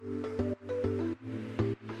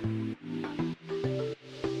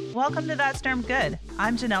Welcome to That's Term Good.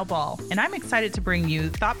 I'm Janelle Ball, and I'm excited to bring you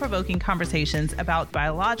thought-provoking conversations about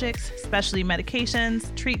biologics, specialty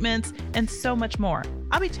medications, treatments, and so much more.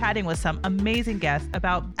 I'll be chatting with some amazing guests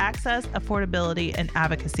about access, affordability, and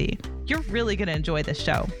advocacy. You're really going to enjoy this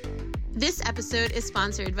show. This episode is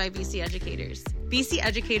sponsored by BC Educators. BC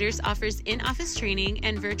Educators offers in-office training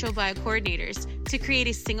and virtual bio coordinators to create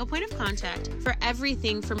a single point of contact for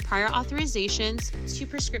everything from prior authorizations to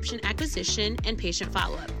prescription acquisition and patient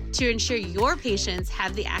follow-up. To ensure your patients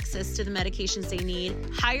have the access to the medications they need,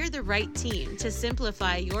 hire the right team to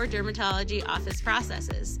simplify your dermatology office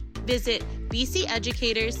processes. Visit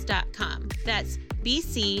bceducators.com. That's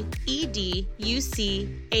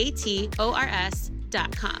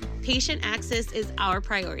bceducators.com. Patient access is our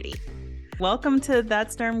priority. Welcome to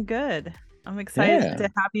That's Term Good. I'm excited to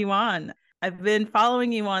have you on. I've been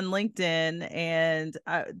following you on LinkedIn, and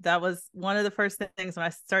that was one of the first things when I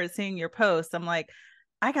started seeing your posts. I'm like,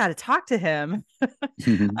 I got to talk to him.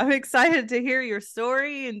 I'm excited to hear your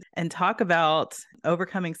story and talk about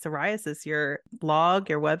overcoming psoriasis, your blog,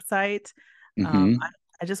 your website. I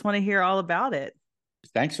just want to hear all about it.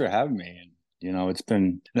 Thanks for having me. And, it's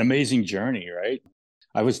been an amazing journey, right?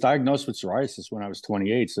 I was diagnosed with psoriasis when I was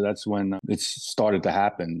 28. So that's when it started to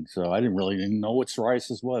happen. So I didn't really know what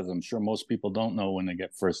psoriasis was. I'm sure most people don't know when they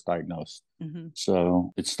get first diagnosed.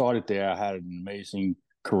 So it started there. I had an amazing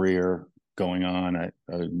career going on, an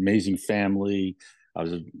amazing family. I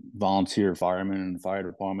was a volunteer fireman in the fire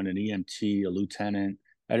department, an EMT, a lieutenant.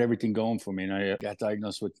 I had everything going for me. And I got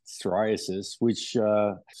diagnosed with psoriasis, which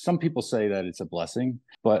some people say that it's a blessing,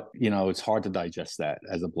 but, it's hard to digest that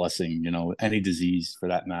as a blessing, any disease for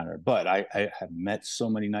that matter. But I have met so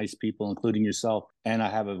many nice people, including yourself. And I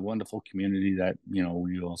have a wonderful community that,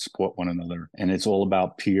 we all support one another. And it's all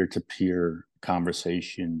about peer-to-peer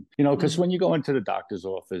conversation, because when you go into the doctor's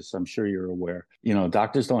office, I'm sure you're aware,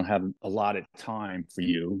 doctors don't have a lot of time for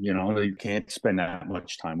you. They can't spend that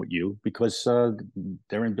much time with you because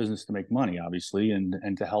they're in business to make money, obviously,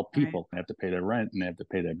 and to help people. They have to pay their rent and they have to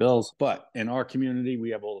pay their bills. But in our community,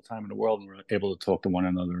 we have all the time in the world, and we're able to talk to one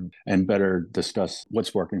another and better discuss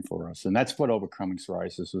what's working for us. And that's what overcoming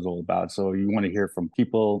psoriasis is all about. So you want to hear from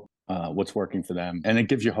people what's working for them, and it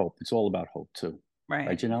gives you hope. It's all about hope too.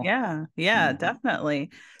 Right, Yeah,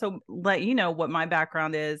 definitely. So let you know what my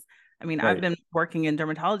background is. I mean, I've been working in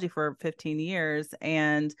dermatology for 15 years,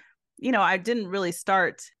 and I didn't really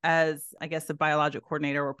start as, I guess, a biologic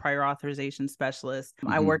coordinator or prior authorization specialist.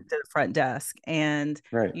 I worked at the front desk, and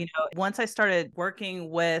once I started working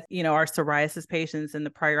with our psoriasis patients and the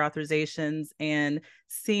prior authorizations and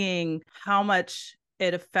seeing how much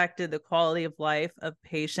it affected the quality of life of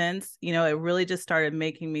patients, it really just started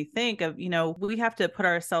making me think of, we have to put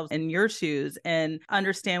ourselves in your shoes and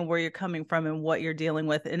understand where you're coming from and what you're dealing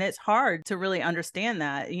with. And it's hard to really understand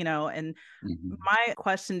that, and my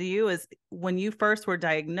question to you is, when you first were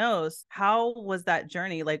diagnosed, how was that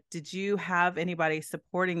journey? Like, did you have anybody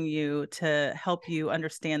supporting you to help you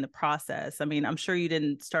understand the process? I mean, I'm sure you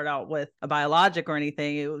didn't start out with a biologic or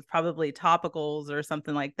anything. It was probably topicals or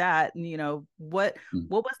something like that. And,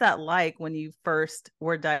 what was that like when you first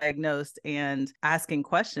were diagnosed and asking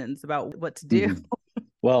questions about what to do?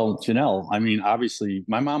 Well, Janelle, I mean, obviously,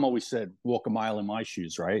 my mom always said, walk a mile in my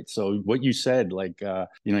shoes, right? So what you said, like,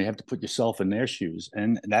 you have to put yourself in their shoes.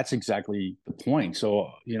 And that's exactly the point.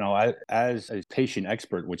 So, as a patient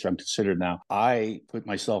expert, which I'm considered now, I put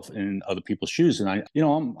myself in other people's shoes. And I'm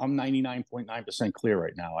 99.9% clear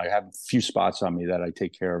right now. I have a few spots on me that I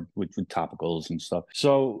take care of with topicals and stuff.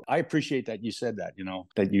 So I appreciate that you said that,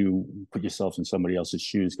 that you put yourself in somebody else's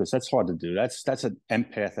shoes, because that's hard to do. That's an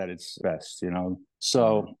empath at its best,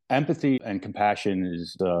 So empathy and compassion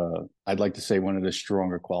is, I'd like to say, one of the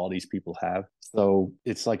stronger qualities people have. So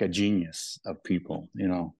it's like a genius of people,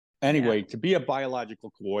 Anyway, to be a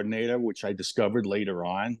biological coordinator, which I discovered later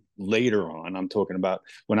on, I'm talking about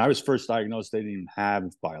when I was first diagnosed, they didn't even have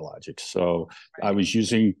biologics. So I was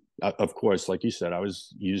using, of course, like you said, I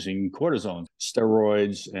was using cortisone,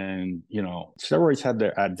 steroids, and, steroids had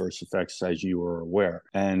their adverse effects, as you were aware.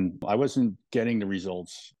 And I wasn't getting the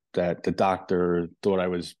results that the doctor thought I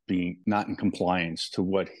was being not in compliance to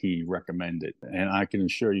what he recommended. And I can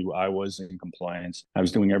assure you, I was in compliance. I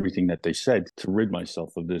was doing everything that they said to rid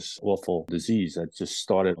myself of this awful disease that just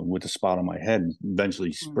started with a spot on my head and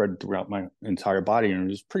eventually spread throughout my entire body. And it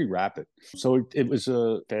was pretty rapid. So it was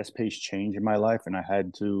a fast-paced change in my life, and I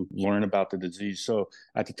had to learn about the disease. So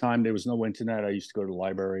at the time, there was no internet. I used to go to the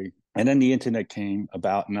library And then the internet came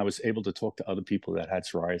about, and I was able to talk to other people that had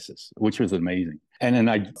psoriasis, which was amazing. And then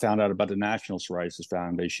I found out about the National Psoriasis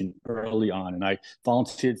Foundation early on, and I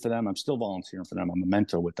volunteered for them. I'm still volunteering for them. I'm a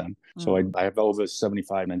mentor with them. So I have over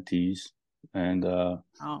 75 mentees, and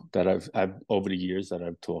that I've over the years that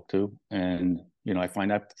I've talked to. And, I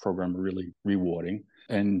find that program really rewarding.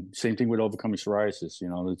 And same thing with overcoming psoriasis.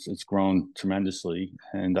 It's grown tremendously,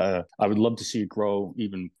 and I would love to see it grow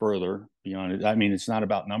even further beyond it. I mean, it's not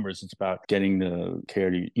about numbers; it's about getting the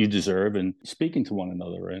care you deserve and speaking to one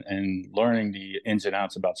another and learning the ins and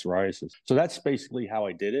outs about psoriasis. So that's basically how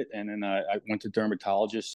I did it. And then I went to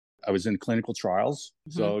dermatologists. I was in clinical trials.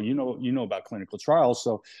 So you know about clinical trials.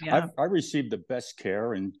 So I received the best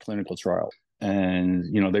care in clinical trials. And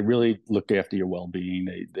they really look after your well-being.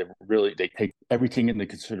 They take everything into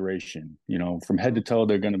consideration. From head to toe,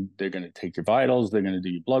 they're gonna take your vitals, they're gonna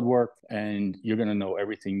do your blood work, and you're gonna know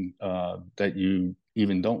everything that you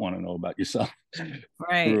even don't want to know about yourself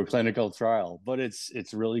through a clinical trial. But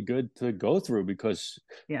it's really good to go through, because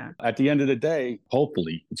at the end of the day,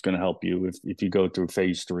 hopefully it's going to help you if you go through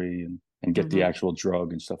phase 3 and get the actual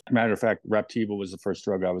drug and stuff. Matter of fact, Raptiva was the first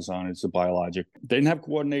drug I was on. It's a biologic. They didn't have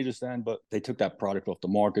coordinators then, but they took that product off the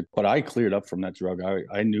market. But I cleared up from that drug.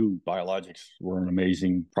 I knew biologics were an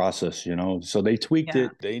amazing process, So they tweaked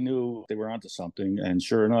it. They knew they were onto something. And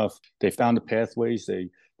sure enough, they found the pathways.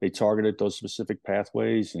 They targeted those specific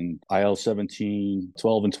pathways, and IL-17,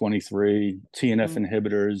 12 and 23, TNF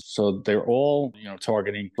inhibitors. So they're all,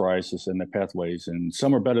 targeting psoriasis and their pathways. And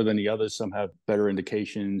some are better than the others. Some have better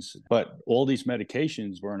indications. But all these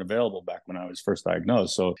medications weren't available back when I was first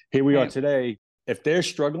diagnosed. So here we are today. If they're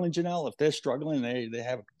struggling, Janelle,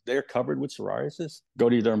 they're covered with psoriasis, go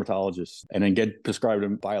to your dermatologist and then get prescribed a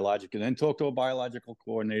biologic, and then talk to a biological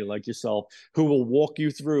coordinator like yourself, who will walk you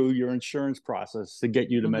through your insurance process to get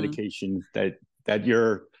you the medication that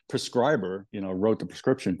your prescriber, wrote the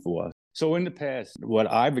prescription for. So in the past,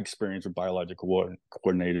 what I've experienced with biological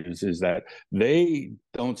coordinators is that they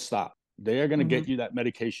don't stop. They are going to get you that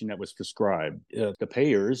medication that was prescribed. The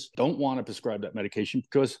payers don't want to prescribe that medication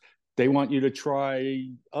because they want you to try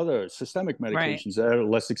other systemic medications that are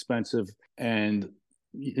less expensive and,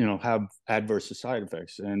 have adverse side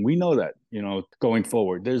effects. And we know that, going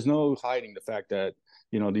forward, there's no hiding the fact that,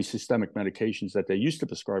 these systemic medications that they used to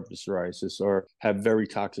prescribe for psoriasis have very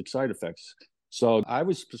toxic side effects. So I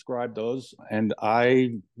was prescribed those, and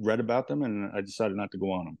I read about them, and I decided not to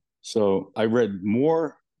go on them. So I read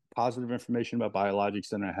more positive information about biologics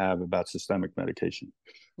than I have about systemic medication.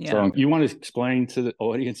 So you want to explain to the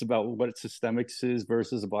audience about what systemics is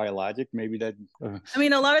versus a biologic? Maybe that. I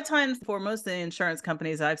mean, a lot of times for most of the insurance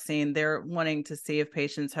companies I've seen, they're wanting to see if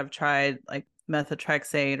patients have tried like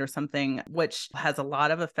methotrexate or something, which has a lot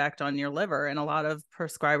of effect on your liver. And a lot of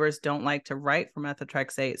prescribers don't like to write for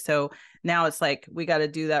methotrexate. So now it's like, we got to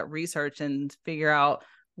do that research and figure out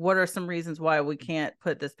what are some reasons why we can't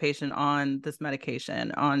put this patient on this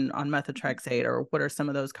medication, on methotrexate, or what are some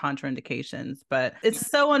of those contraindications. But it's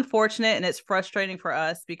so unfortunate, and it's frustrating for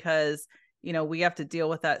us because, we have to deal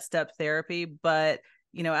with that step therapy. But,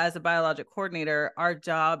 as a biologic coordinator, our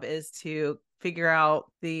job is to figure out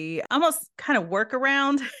the almost kind of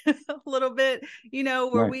workaround a little bit,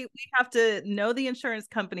 where we have to know the insurance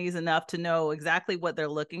companies enough to know exactly what they're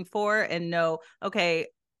looking for and know, okay,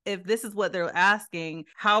 if this is what they're asking,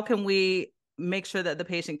 how can we make sure that the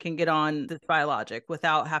patient can get on this biologic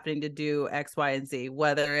without having to do X, Y, and Z,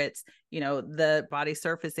 whether it's, the body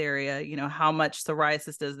surface area, how much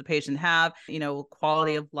psoriasis does the patient have,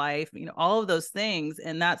 quality of life, all of those things.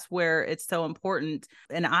 And that's where it's so important.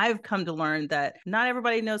 And I've come to learn that not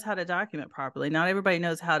everybody knows how to document properly. Not everybody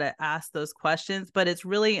knows how to ask those questions, but it's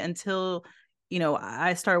really until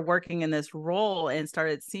I started working in this role and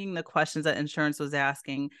started seeing the questions that insurance was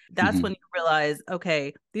asking. That's when you realize,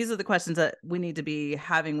 okay, these are the questions that we need to be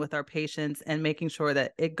having with our patients and making sure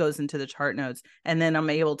that it goes into the chart notes. And then I'm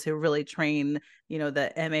able to really train,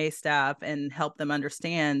 the MA staff and help them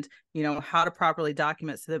understand, how to properly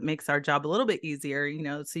document so that it makes our job a little bit easier,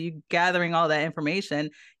 so you gathering all that information,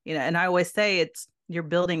 and I always say you're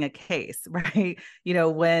building a case, right?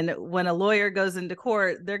 When a lawyer goes into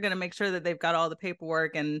court, they're going to make sure that they've got all the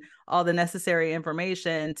paperwork and all the necessary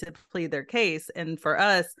information to plead their case. And for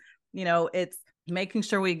us, it's making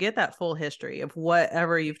sure we get that full history of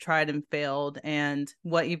whatever you've tried and failed and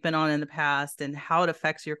what you've been on in the past and how it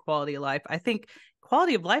affects your quality of life. I think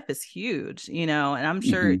quality of life is huge, and I'm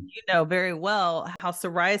sure you know very well how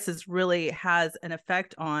psoriasis really has an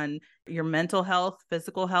effect on your mental health,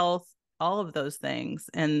 physical health, all of those things.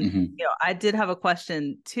 And, I did have a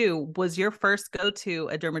question too. Was your first go to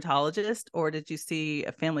a dermatologist, or did you see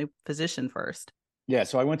a family physician first? Yeah,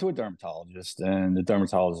 so I went to a dermatologist, and the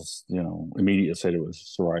dermatologist, immediately said it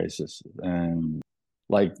was psoriasis. And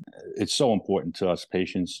like, it's so important to us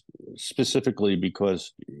patients, specifically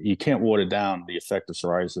because you can't water down the effect of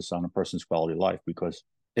psoriasis on a person's quality of life, because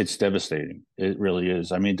it's devastating. It really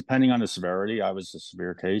is. I mean, depending on the severity, I was a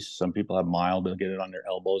severe case. Some people have mild, they'll get it on their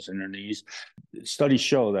elbows and their knees. Studies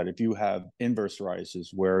show that if you have inverse psoriasis,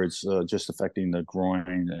 where it's just affecting the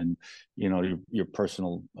groin and your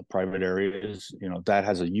personal private areas, that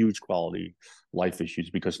has a huge quality life issues,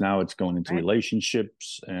 because now it's going into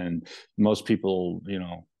relationships, and most people,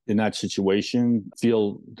 in that situation,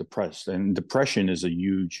 feel depressed. And depression is a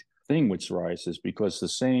huge thing with psoriasis, because the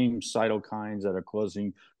same cytokines that are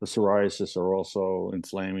causing the psoriasis are also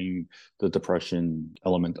inflaming the depression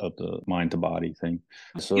element of the mind to body thing.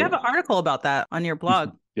 So you have an article about that on your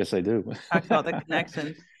blog. Yes, I do. Talks about the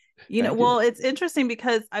connection. Thank Well, you. it's interesting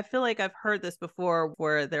because I feel like I've heard this before,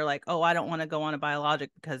 where they're like, oh, I don't want to go on a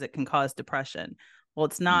biologic because it can cause depression. Well,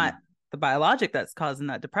 it's not the biologic that's causing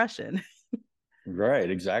that depression. Right,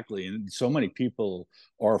 exactly. And so many people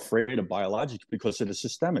are afraid of biologics because of the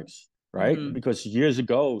systemics, right? Mm-hmm. Because years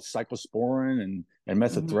ago, cyclosporin and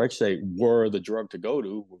methotrexate were the drug to go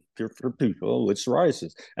to for people with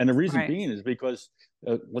psoriasis. And the reason being is because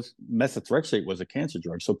methotrexate was a cancer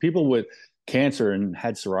drug. So people with cancer and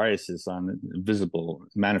had psoriasis on visible,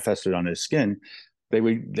 manifested on their skin, they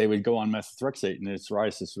would go on methotrexate, and their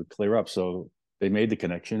psoriasis would clear up. So they made the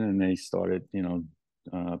connection, and they started,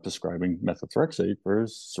 prescribing methotrexate for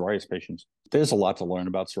psoriasis patients. There's a lot to learn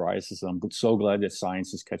about psoriasis, and I'm so glad that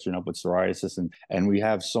science is catching up with psoriasis, and we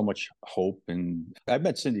have so much hope. And I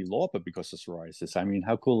met Cyndi Lauper because of psoriasis. I mean,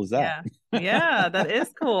 how cool is that? Yeah, that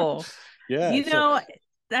is cool. Yeah.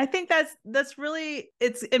 I think that's really,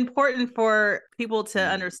 it's important for people to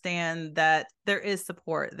understand that there is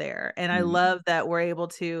support there. And I love that we're able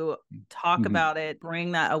to talk about it,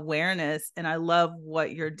 bring that awareness. And I love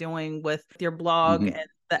what you're doing with your blog and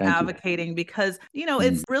the Thank advocating you. Because,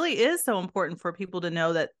 it really is so important for people to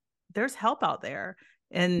know that there's help out there.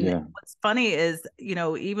 And what's funny is,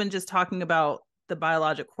 even just talking about the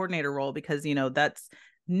biologic coordinator role, because, that's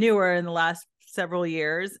newer in the last several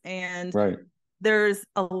years. And there's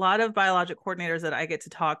a lot of biologic coordinators that I get to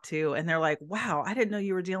talk to, and they're like, wow, I didn't know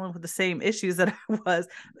you were dealing with the same issues that I was.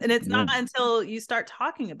 And it's not until you start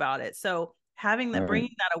talking about it. So having that,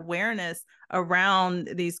 bringing that awareness around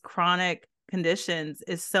these chronic conditions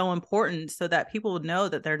is so important, so that people know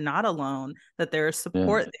that they're not alone, that there's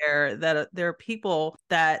support there, that there are people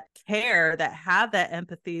that care, that have that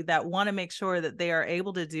empathy, that want to make sure that they are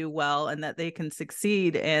able to do well and that they can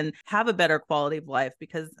succeed and have a better quality of life,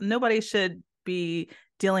 because nobody should be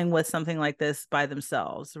dealing with something like this by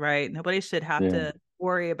themselves, right? Nobody should have to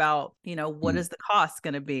worry about, what is the cost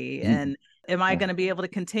going to be? And am I going to be able to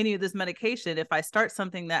continue this medication if I start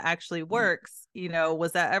something that actually works?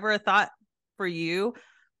 Was that ever a thought for you?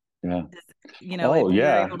 Yeah. If you're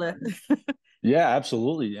able to. Yeah,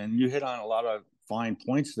 absolutely. And you hit on a lot of fine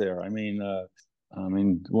points there. I mean,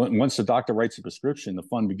 once the doctor writes a prescription, the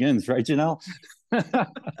fun begins, right?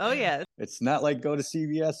 Oh, yeah. It's not like go to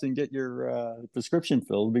CVS and get your prescription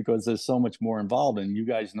filled, because there's so much more involved, and you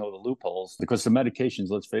guys know the loopholes, because the medications,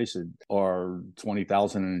 let's face it, are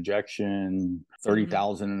 20,000 an injection,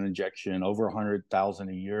 30,000 an injection, over 100,000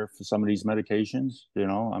 a year for some of these medications.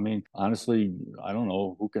 I mean, honestly, I don't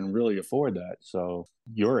know who can really afford that. So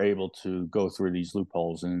you're able to go through these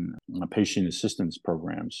loopholes and patient assistance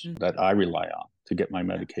programs that I rely on to get my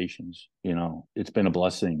medications. It's been a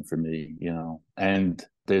blessing for me, and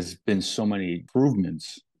there's been so many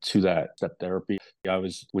improvements to that step therapy. I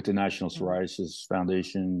was with the National Psoriasis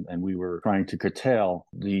Foundation, and we were trying to curtail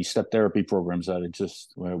the step therapy programs that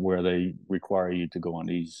exist, where they require you to go on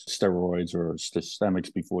these steroids or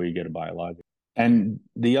systemics before you get a biologic. And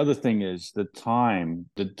the other thing is the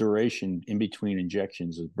duration in between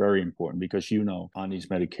injections is very important, because, on these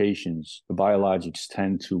medications, the biologics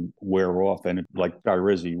tend to wear off. And like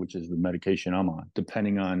Skyrizi, which is the medication I'm on,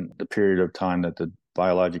 depending on the period of time that the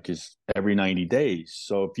biologic is every 90 days.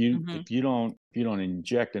 So if you don't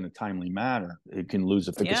inject in a timely manner, it can lose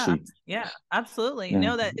efficacy. Yeah, absolutely.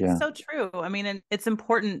 That it's so true. I mean, and it's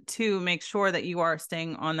important to make sure that you are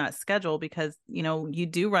staying on that schedule, because, you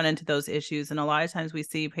do run into those issues. And a lot of times we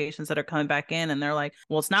see patients that are coming back in and they're like,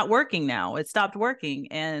 well, it's not working now. It stopped working.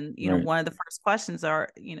 And, one of the first questions are,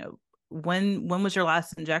 when was your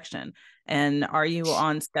last injection? And are you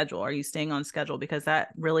on schedule? Are you staying on schedule? Because that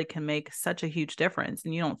really can make such a huge difference.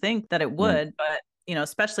 And you don't think that it would, but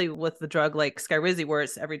especially with the drug like Skyrizi, where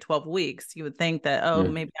it's every 12 weeks, you would think that, oh,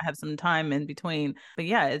 maybe I have some time in between. But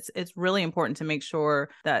yeah, it's really important to make sure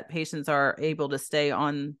that patients are able to stay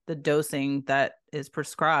on the dosing that is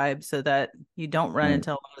prescribed so that you don't run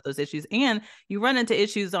into a lot of those issues. And you run into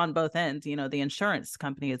issues on both ends, the insurance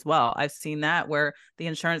company as well. I've seen that where the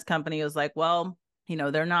insurance company was like, well,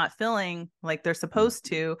 they're not filling like they're supposed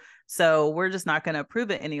to, so we're just not going to approve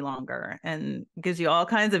it any longer, and gives you all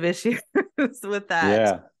kinds of issues with that.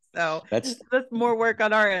 Yeah. So that's more work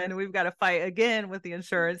on our end. We've got to fight again with the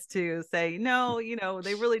insurance to say, no,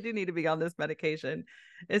 they really do need to be on this medication.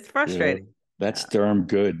 It's frustrating. That's darn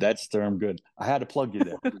good. That's darn good. I had to plug you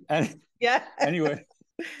there. And yeah. Anyway,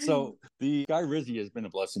 so the Skyrizi has been a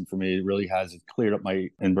blessing for me. It really has. It cleared up my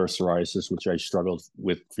inverse psoriasis, which I struggled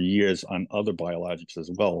with for years on other biologics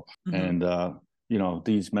as well. And,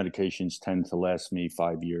 these medications tend to last me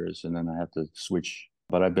 5 years, and then I have to switch.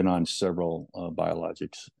 But I've been on several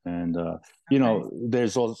biologics. And,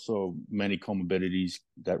 there's also many comorbidities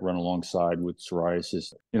that run alongside with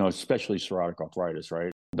psoriasis, especially psoriatic arthritis,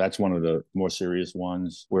 right? That's one of the more serious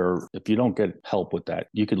ones where if you don't get help with that,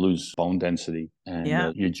 you could lose bone density and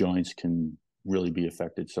your joints can really be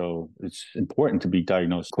affected. So it's important to be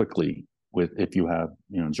diagnosed quickly if you have,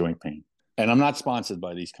 joint pain. And I'm not sponsored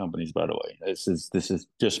by these companies, by the way. This is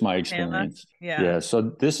just my experience. Yeah.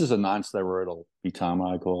 So this is a non-steroidal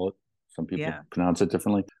VTAMA, I call it. Some people pronounce it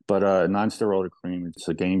differently, but non-steroidal cream, it's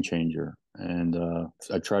a game changer. And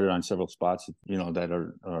I tried it on several spots,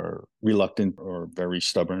 that are reluctant or very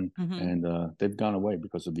stubborn, and they've gone away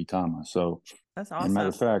because of VTAMA. So that's awesome. As a matter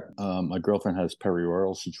of fact, my girlfriend has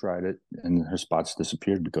perioral. She tried it, and her spots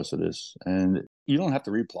disappeared because of this. And you don't have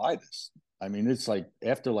to reapply this. I mean, it's like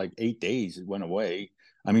after 8 days, it went away.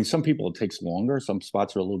 I mean, some people it takes longer. Some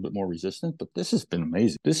spots are a little bit more resistant, but this has been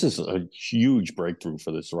amazing. This is a huge breakthrough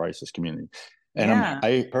for the psoriasis community. And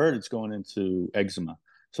I heard it's going into eczema,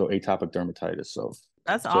 so atopic dermatitis. So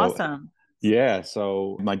that's awesome. Yeah.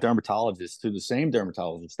 So my dermatologist, the same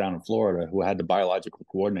dermatologist down in Florida who had the biological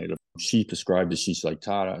coordinator, she prescribed it. She's like,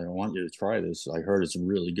 Todd, I want you to try this. I heard it's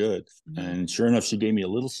really good. And sure enough, she gave me a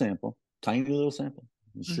little sample, tiny little sample.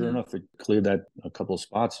 And sure enough, it cleared that a couple of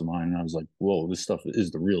spots of mine. And I was like, whoa, this stuff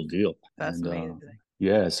is the real deal. That's amazing.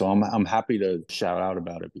 Yeah, so I'm happy to shout out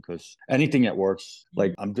about it because anything that works,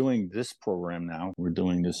 like I'm doing this program now. We're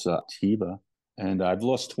doing this TIVA, and I've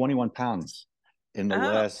lost 21 pounds in the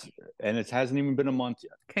last, and it hasn't even been a month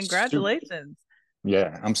yet. Congratulations.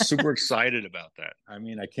 I'm super excited about that. I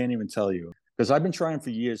mean, I can't even tell you because I've been trying for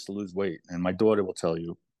years to lose weight, and my daughter will tell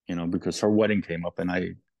you, because her wedding came up and I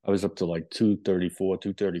was up to 234,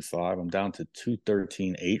 235. I'm down to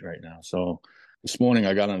 213.8 right now. So this morning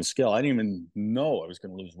I got on the scale. I didn't even know I was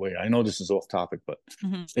going to lose weight. I know this is off topic, but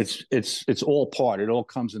it's all part. It all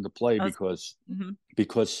comes into play because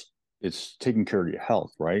it's taking care of your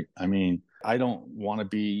health, right? I mean, I don't want to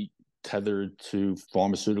be tethered to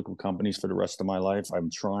pharmaceutical companies for the rest of my life. I'm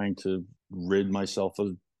trying to rid myself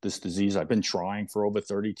of this disease. I've been trying for over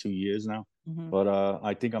 32 years now, but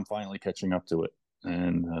I think I'm finally catching up to it.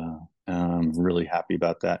 And I'm really happy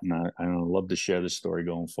about that. And I love to share this story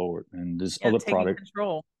going forward. And this other product.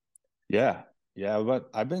 Control. Yeah. But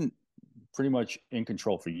I've been pretty much in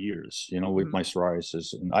control for years, with my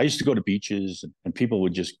psoriasis. And I used to go to beaches and people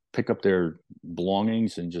would just pick up their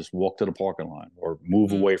belongings and just walk to the parking lot or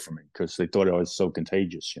move away from it because they thought I was so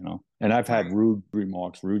contagious, And I've had rude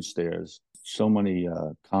remarks, rude stares, so many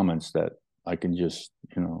comments that I can just,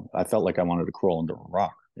 I felt like I wanted to crawl under a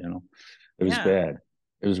rock, It was bad.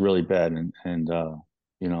 It was really bad. And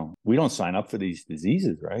we don't sign up for these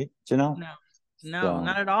diseases, right? No,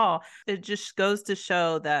 not at all. It just goes to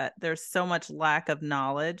show that there's so much lack of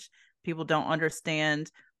knowledge. People don't understand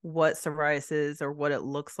what psoriasis is or what it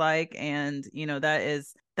looks like. And,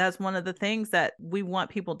 that's one of the things that we want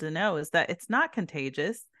people to know is that it's not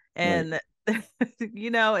contagious. And,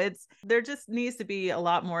 there just needs to be a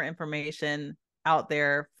lot more information out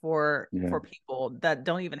there for people that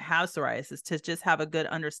don't even have psoriasis to just have a good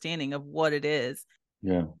understanding of what it is.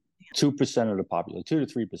 2% of the population, 2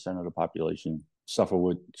 to 3% of the population suffer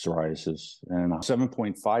with psoriasis, and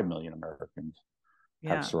 7.5 million Americans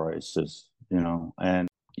have psoriasis, and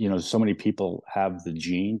so many people have the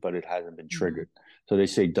gene, but it hasn't been triggered. So they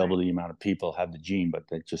say double the amount of people have the gene, but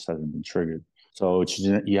that just hasn't been triggered. So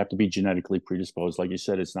you have to be genetically predisposed. Like you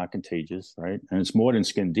said, it's not contagious, right? And it's more than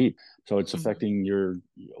skin deep. So it's affecting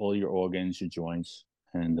all your organs, your joints.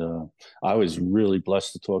 And I was really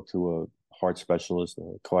blessed to talk to a heart specialist,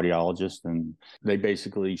 a cardiologist, and they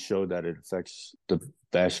basically showed that it affects the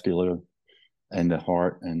vascular and the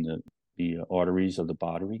heart and the arteries of the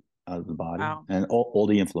body, and all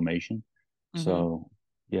the inflammation. Mm-hmm. So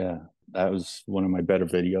yeah, that was one of my better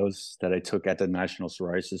videos that I took at the National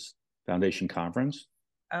Psoriasis Foundation conference.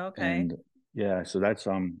 Okay. And yeah, so that's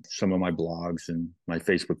some of my blogs and my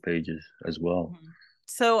Facebook pages as well. Mhm.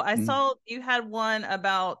 So I Mm-hmm. saw you had one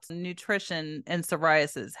about nutrition and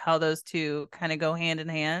psoriasis, how those two kind of go hand in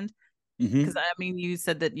hand. Because Mm-hmm. I mean, you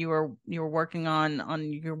said that you were working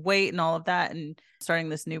on your weight and all of that, and starting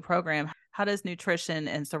this new program. How does nutrition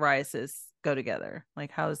and psoriasis go together?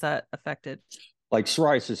 Like, how is that affected? Like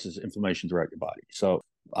psoriasis is inflammation throughout your body. So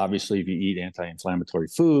obviously, if you eat anti-inflammatory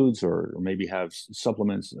foods or maybe have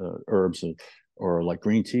supplements, herbs, or like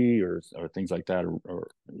green tea or things like that, or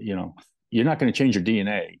you're not going to change your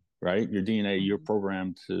DNA, right? Your DNA, you're Mhm.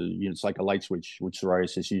 programmed to. It's like a light switch with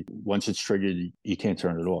psoriasis. Once it's triggered, you can't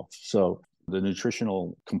turn it off. So the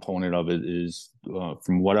nutritional component of it is,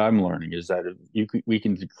 from what I'm learning, is that we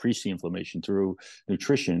can decrease the inflammation through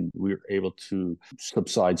nutrition. We're able to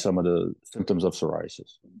subside some of the symptoms of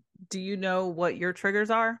psoriasis. Do you know what your triggers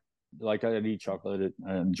are? Like I'd eat chocolate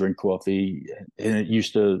and drink coffee, and it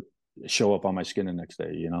used to show up on my skin the next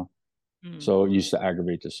day, Mm. So it used to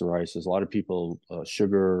aggravate the psoriasis. A lot of people,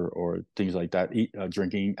 sugar or things like that,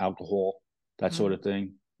 drinking alcohol, that sort Mm. of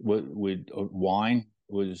thing. With wine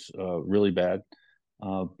was really bad.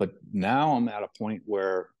 But now I'm at a point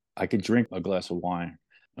where I could drink a glass of wine.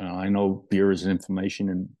 I know beer is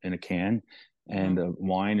inflammation in a can, and Mm.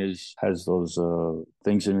 wine has those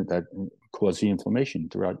things in it that cause the inflammation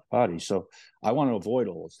throughout the body. So I want to avoid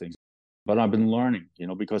all those things. But I've been learning,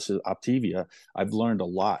 because of Optavia, I've learned a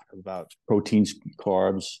lot about proteins,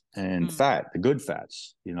 carbs, and Mm. fat, the good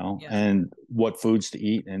fats, Yeah. and what foods to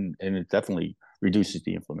eat. And it definitely reduces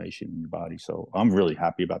the inflammation in your body. So I'm really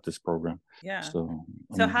happy about this program. Yeah. So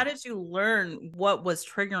So how did you learn what was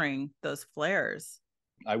triggering those flares?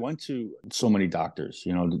 I went to so many doctors,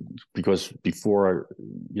 because before,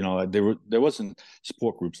 there wasn't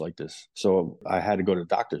support groups like this. So I had to go to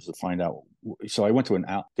doctors to find out. So I went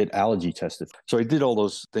to get allergy tested. So I did all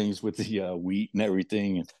those things with the wheat and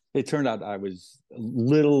everything. And it turned out I was a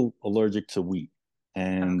little allergic to wheat.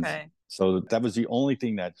 And Okay. so that was the only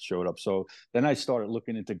thing that showed up. So then I started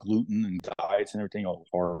looking into gluten and diets and everything. Oh,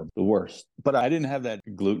 horrible, the worst. But I didn't have that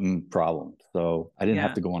gluten problem. So I didn't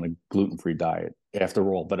have Yeah. to go on a gluten-free diet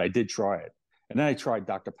after all, but I did try it. And then I tried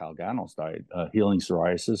Dr. Palgano's diet, Healing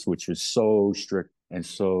Psoriasis, which was so strict and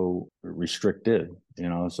so restrictive,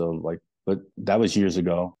 so like, but that was years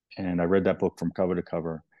ago. And I read that book from cover to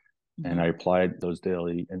cover, and I Mhm. applied those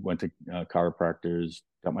daily and went to chiropractors,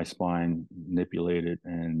 got my spine manipulated,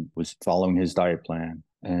 and was following his diet plan.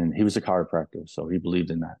 And he was a chiropractor, so he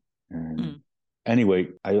believed in that. And Mm. anyway,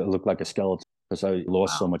 I looked like a skeleton because I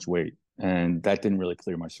lost so Wow. much weight, and that didn't really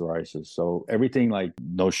clear my psoriasis. So everything like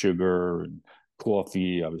no sugar, and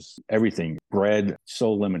coffee, I was everything, bread,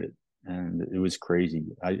 so limited, and it was crazy.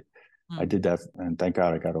 I Mm. did that, and thank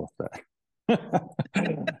God I got off that.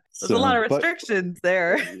 There's a lot of But restrictions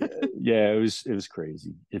there. yeah, it was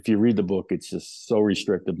crazy. If you read the book, it's just so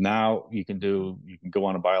restrictive. Now you can go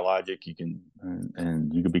on a biologic,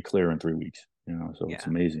 and you can be clear in 3 weeks. So it's Yeah.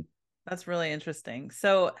 amazing. That's really interesting.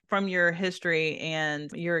 So, from your history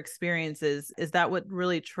and your experiences, is that what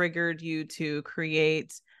really triggered you to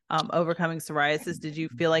create Overcoming Psoriasis? Did you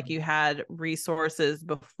feel like you had resources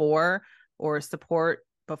before or support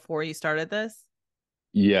before you started this?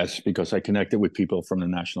 Yes, because I connected with people from the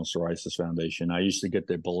National Psoriasis Foundation. I used to get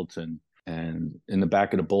their bulletin, and in the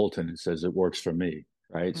back of the bulletin, it says it works for me,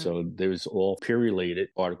 right? Mm. So there's all peer-related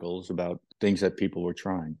articles about things that people were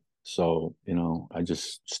trying. So, I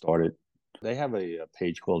just started. They have a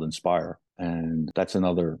page called Inspire, and that's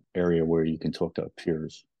another area where you can talk to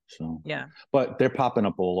peers. So, Yeah. but they're popping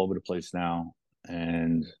up all over the place now.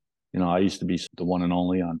 And I used to be the one and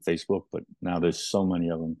only on Facebook, but now there's so many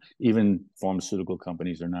of them. Even pharmaceutical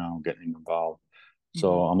companies are now getting involved.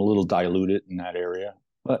 So Mhm. I'm a little diluted in that area,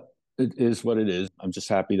 but it is what it is. I'm just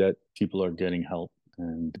happy that people are getting help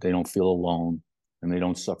and they don't feel alone and they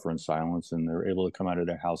don't suffer in silence, and they're able to come out of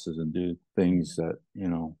their houses and do things that,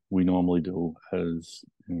 we normally do as,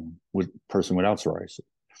 with person without psoriasis.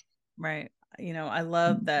 Right. I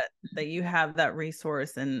love that you have that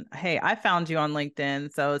resource. And hey, I found you on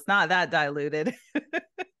LinkedIn, so it's not that diluted.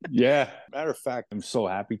 Yeah. Matter of fact, I'm so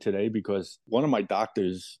happy today because one of my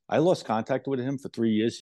doctors, I lost contact with him for 3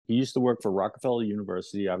 years. He used to work for Rockefeller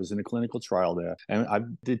University. I was in a clinical trial there, and I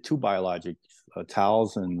did two biologics,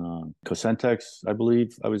 Tals and Cosentex, I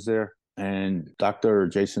believe. I was there. And Dr.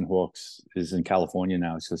 Jason Hawks is in California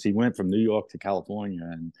now because he went from New York to California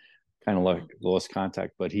and kind of like Mm. lost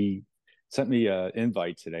contact. But he sent me an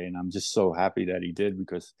invite today, and I'm just so happy that he did,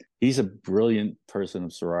 because he's a brilliant person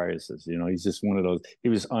of psoriasis. He's just one of those. He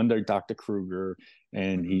was under Dr. Kruger,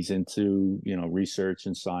 and he's into research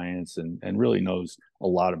and science, and really knows a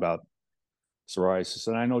lot about psoriasis.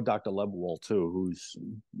 And I know Dr. Lebowald too, who's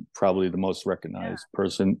probably the most recognized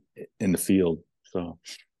person in the field. So,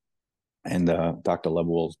 and Dr.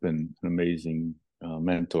 Lebowald's been an amazing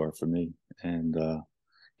mentor for me, and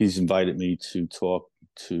he's invited me to talk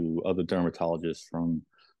to other dermatologists from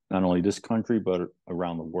not only this country but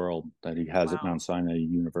around the world that he has at Mount Sinai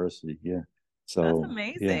University. Yeah, so that's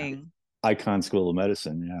amazing. Icahn School of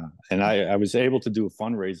Medicine. Yeah, and I was able to do a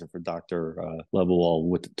fundraiser for Dr.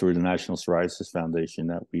 Lebowald through the National Psoriasis Foundation,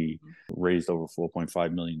 that we raised over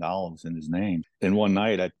 $4.5 million in his name in one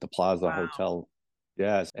night at the Plaza Hotel.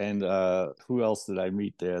 Yes, and who else did I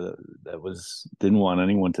meet there that didn't want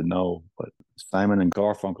anyone to know? But Simon and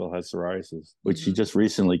Garfunkel has psoriasis, which he just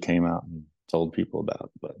recently came out and told people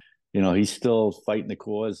about. But he's still fighting the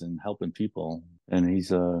cause and helping people, and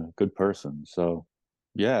he's a good person. So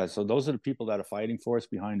yeah, so those are the people that are fighting for us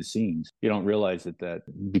behind the scenes. You don't realize that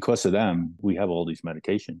because of them, we have all these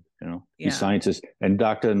medications. These scientists. And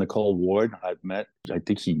Dr. Nicole Ward, I've met. I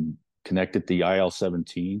think she connected the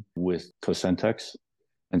IL-17 with Cosentyx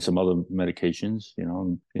and some other medications,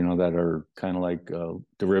 that are kind of like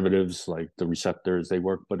derivatives, like the receptors. They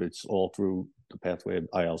work, but it's all through the pathway of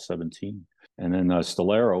IL-17. And then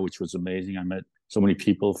Stelero, which was amazing. I met so many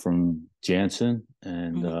people from Janssen,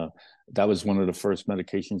 and that was one of the first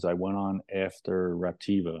medications I went on after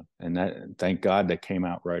Raptiva. And that, thank God, that came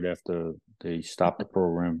out right after they stopped the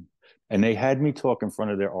program. And they had me talk in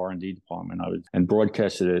front of their R&D department. And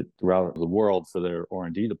broadcasted it throughout the world for their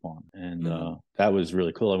R&D department. And that was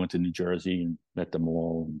really cool. I went to New Jersey and met them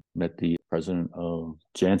all, and met the president of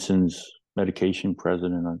Janssen's medication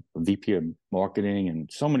president, a VP of marketing, and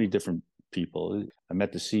so many different people. I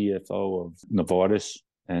met the CFO of Novartis,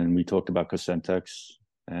 and we talked about Cosentyx.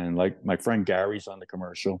 And like my friend Gary's on the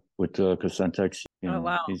commercial with Cosentyx.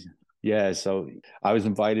 Wow. Yeah, so I was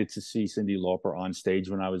invited to see Cyndi Lauper on stage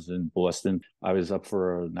when I was in Boston. I was up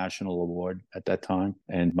for a national award at that time,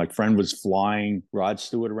 and my friend was flying Rod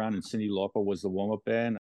Stewart around, and Cyndi Lauper was the warm-up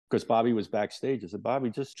band. Because Bobby was backstage. I said, Bobby,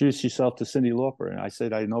 just introduce yourself to Cyndi Lauper. And I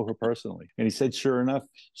said, I know her personally. And he said, sure enough,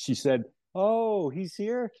 she said, oh, he's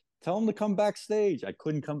here? Tell him to come backstage. I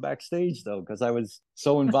couldn't come backstage, though, because I was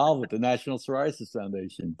so involved with the National Psoriasis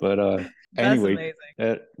Foundation. But anyway, amazing.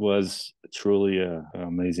 It was truly an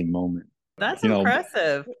amazing moment. That's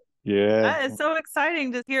impressive. Yeah. That is so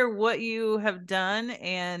exciting to hear what you have done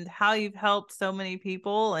and how you've helped so many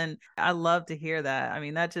people. And I love to hear that. I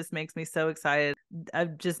mean, that just makes me so excited.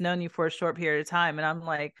 I've just known you for a short period of time, and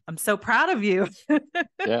I'm so proud of you.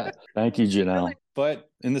 Yeah. Thank you, Janelle. But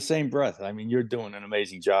in the same breath, I mean, you're doing an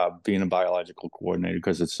amazing job being a biological coordinator,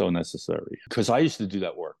 because it's so necessary. Because I used to do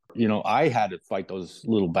that work. I had to fight those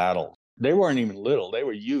little battles. They weren't even little. They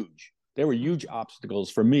were huge. They were huge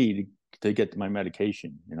obstacles for me to get my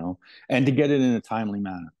medication, and to get it in a timely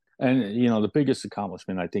manner. And, the biggest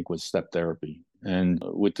accomplishment, I think, was step therapy. And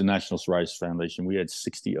with the National Psoriasis Foundation, we had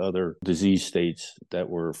 60 other disease states that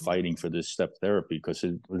were fighting for this step therapy, because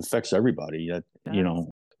it affects everybody.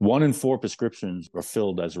 1 in 4 prescriptions are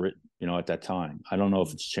filled as written, at that time. I don't know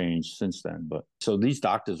if it's changed since then, but so these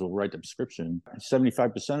doctors will write the prescription.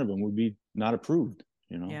 75% of them would be not approved,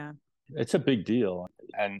 Yeah. It's a big deal.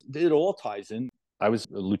 And it all ties in. I was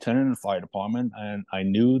a lieutenant in the fire department, and I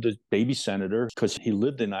knew the baby senator because he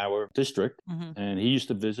lived in our district, and he used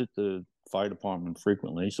to visit the fire department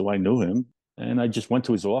frequently. So I knew him, and I just went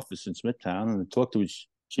to his office in Smithtown and talked to his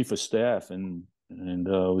chief of staff, and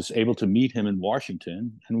was able to meet him in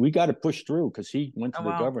Washington. And we got it pushed through, because he went to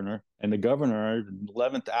the governor, and the governor at the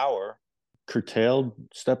 11th hour curtailed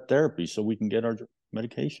step therapy so we can get our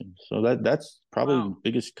medication. So that's probably the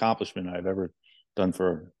biggest accomplishment I've ever done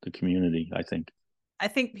for the community, I think. I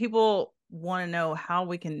think people want to know how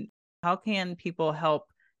can people help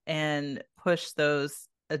and push those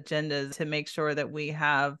agendas to make sure that we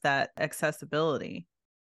have that accessibility.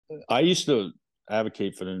 I used to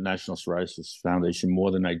advocate for the National Psoriasis Foundation more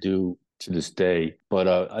than I do to this day, but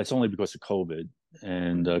it's only because of COVID.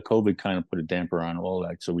 And COVID kind of put a damper on all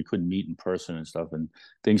that, so we couldn't meet in person and stuff, and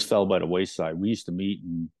things fell by the wayside. We used to meet,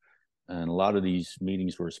 and a lot of these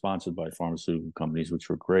meetings were sponsored by pharmaceutical companies, which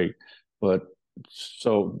were great. But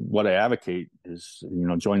so what I advocate is,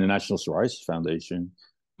 join the National Psoriasis Foundation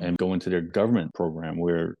and go into their government program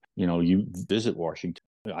where, you visit Washington.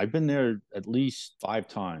 I've been there at least 5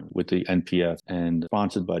 times with the NPF and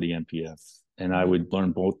sponsored by the NPF. And I would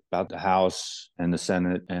learn both about the House and the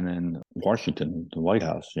Senate and then Washington, the White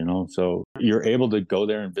House, So you're able to go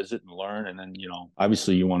there and visit and learn. And then,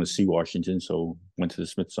 obviously you want to see Washington. So went to the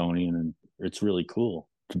Smithsonian, and it's really cool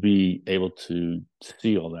to be able to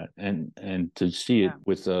see all that and to see it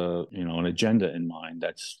with an agenda in mind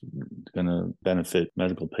that's going to benefit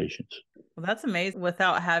medical patients. Well, that's amazing.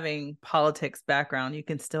 Without having politics background, you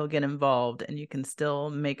can still get involved and you can still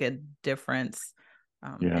make a difference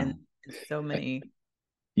in so many.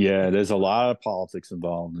 Yeah, there's a lot of politics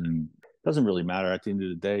involved, and it doesn't really matter. At the end of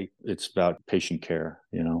the day, it's about patient care,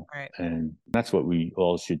 Right. And that's what we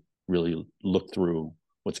all should really look through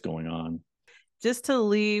what's going on. Just to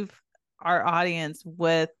leave our audience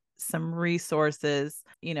with some resources,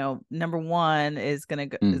 number one is going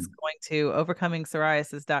to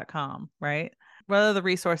overcomingpsoriasis.com, right? What other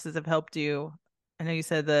resources have helped you? I know you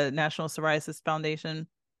said the National Psoriasis Foundation.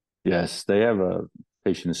 Yes, they have a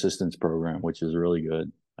patient assistance program, which is really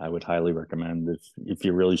good. I would highly recommend if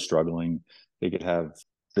you're really struggling, they could have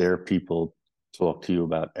their people talk to you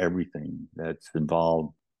about everything that's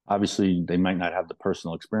involved. Obviously, they might not have the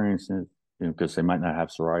personal experiences, because they might not have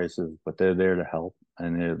psoriasis, but they're there to help,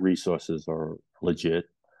 and their resources are legit.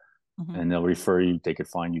 Mm-hmm. And they'll refer you. They could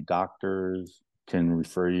find you doctors, can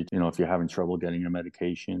refer you, if you're having trouble getting your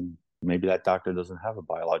medication. Maybe that doctor doesn't have a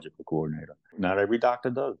biological coordinator. Not every doctor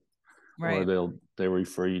does. Right. Or they'll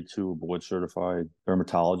refer you to a board certified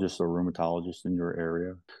dermatologist or rheumatologist in your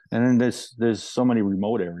area. And then there's so many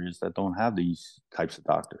remote areas that don't have these types of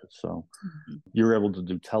doctors. So you're able to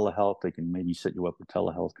do telehealth. They can maybe set you up with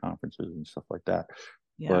telehealth conferences and stuff like that.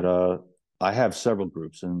 Yeah. But I have several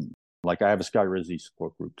groups, and like I have a Skyrizi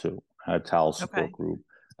support group too. I have Tal support group.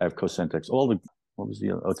 I have Cosentex.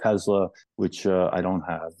 Otezla, which I don't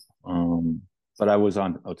have. But I was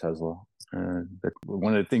on Otezla.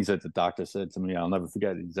 One of the things that the doctor said to me, I'll never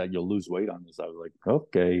forget, is that you'll lose weight on this. I was like,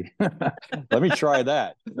 okay, let me try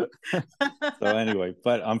that. So anyway,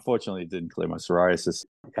 but unfortunately, it didn't clear my psoriasis.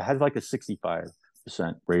 It had like a 65%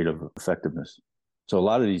 rate of effectiveness. So a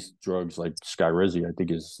lot of these drugs, like Skyrizi, I think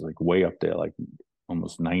is like way up there, like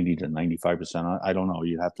almost 90 to 95%. I don't know.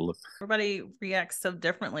 You have to look. Everybody reacts so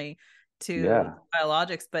differently to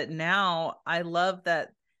biologics, but now I love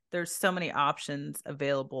that there's so many options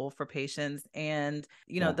available for patients, and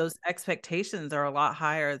those expectations are a lot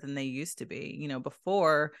higher than they used to be.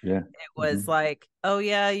 Before it was like, oh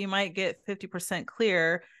yeah, you might get 50%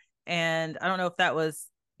 clear, and I don't know if that was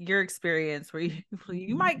your experience where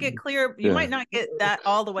you might get clear, you might not get that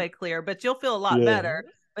all the way clear, but you'll feel a lot better.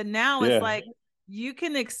 But now it's like, you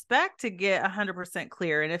can expect to get 100%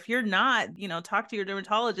 clear. And if you're not, talk to your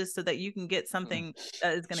dermatologist so that you can get something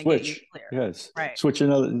that is going to get you clear. Yes. Right. Switch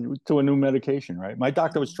to a new medication, right? My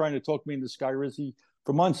doctor was trying to talk me into Skyrizi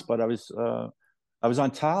for months, but I was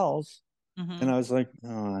on Tal's, and I was like,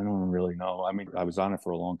 oh, I don't really know. I mean, I was on it for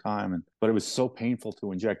a long time, but it was so painful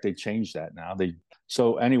to inject. They changed that now.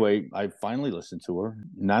 So anyway, I finally listened to her.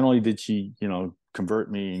 Not only did she,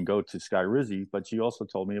 convert me and go to Skyrizi, but she also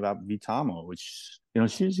told me about Vitamo, which,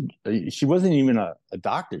 she wasn't even a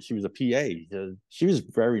doctor. She was a PA. She was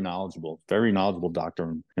very knowledgeable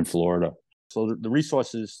doctor in Florida. So the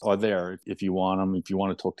resources are there if you want them, if you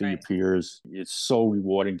want to talk to your peers. It's so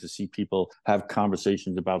rewarding to see people have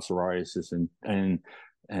conversations about psoriasis and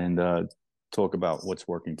talk about what's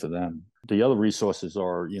working for them. The other resources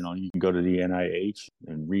are, you can go to the NIH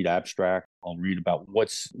and read abstract. I'll read about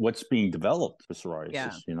what's being developed for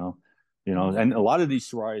psoriasis, and a lot of these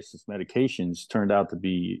psoriasis medications turned out to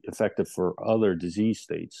be effective for other disease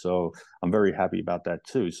states. So I'm very happy about that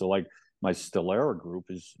too. So like my Stelara group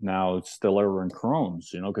is now Stelara and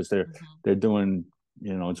Crohn's, because they're doing,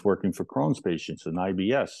 it's working for Crohn's patients and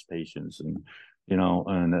IBS patients and,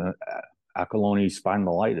 and Apollonian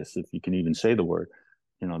spondylitis, if you can even say the word.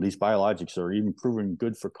 These biologics are even proving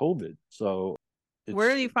good for COVID. So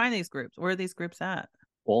where do you find these groups? Where are these groups at?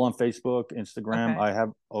 All on Facebook, Instagram. I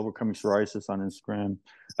have Overcoming Psoriasis on Instagram.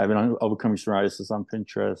 I have an Overcoming Psoriasis on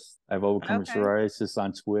Pinterest. I have Overcoming Psoriasis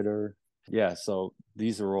on Twitter. Yeah, so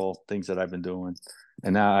these are all things that I've been doing.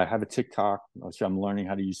 And now I have a TikTok. So I'm learning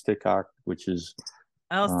how to use TikTok, which is...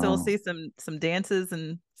 I'll still see some dances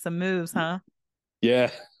and some moves, huh?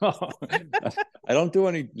 Yeah. I don't do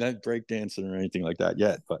any break dancing or anything like that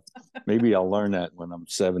yet, but maybe I'll learn that when I'm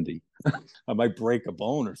 70. I might break a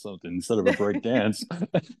bone or something instead of a break dance.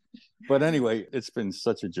 But anyway, it's been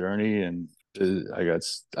such a journey, and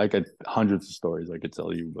I got hundreds of stories I could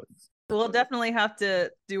tell you, but we'll definitely have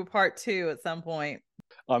to do a part 2 at some point.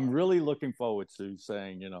 I'm really looking forward to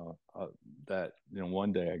saying, that,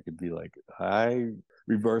 one day I could be like, I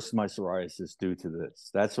reversed my psoriasis due to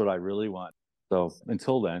this. That's what I really want. So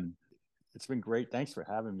until then, It's been great. Thanks for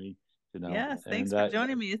having me. Yes, thanks for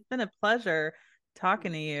joining me. It's been a pleasure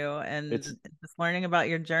talking to you and just learning about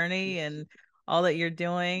your journey and all that you're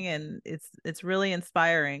doing. And it's really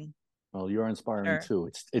inspiring. Well, you're inspiring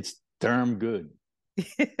too. It's damn good.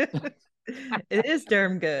 It is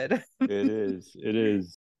damn good. It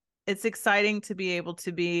is. It's exciting to be able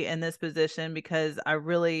to be in this position because I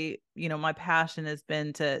really, my passion has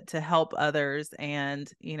been to help others.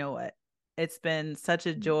 And, it's been such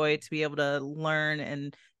a joy to be able to learn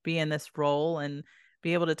and be in this role and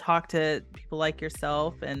be able to talk to people like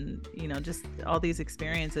yourself and, just all these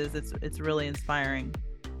experiences. It's really inspiring.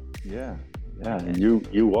 Yeah. And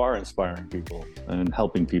you are inspiring people and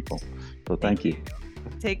helping people. So thank you.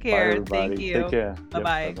 Take care. Bye, thank you. Take care.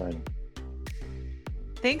 Bye-bye. Yep, bye-bye.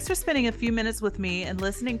 Thanks for spending a few minutes with me and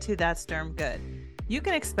listening to That's Derm Good. You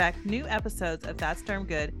can expect new episodes of That's Derm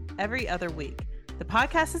Good every other week. The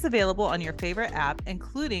podcast is available on your favorite app,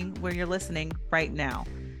 including where you're listening right now.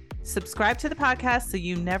 Subscribe to the podcast so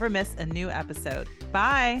you never miss a new episode.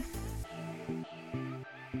 Bye.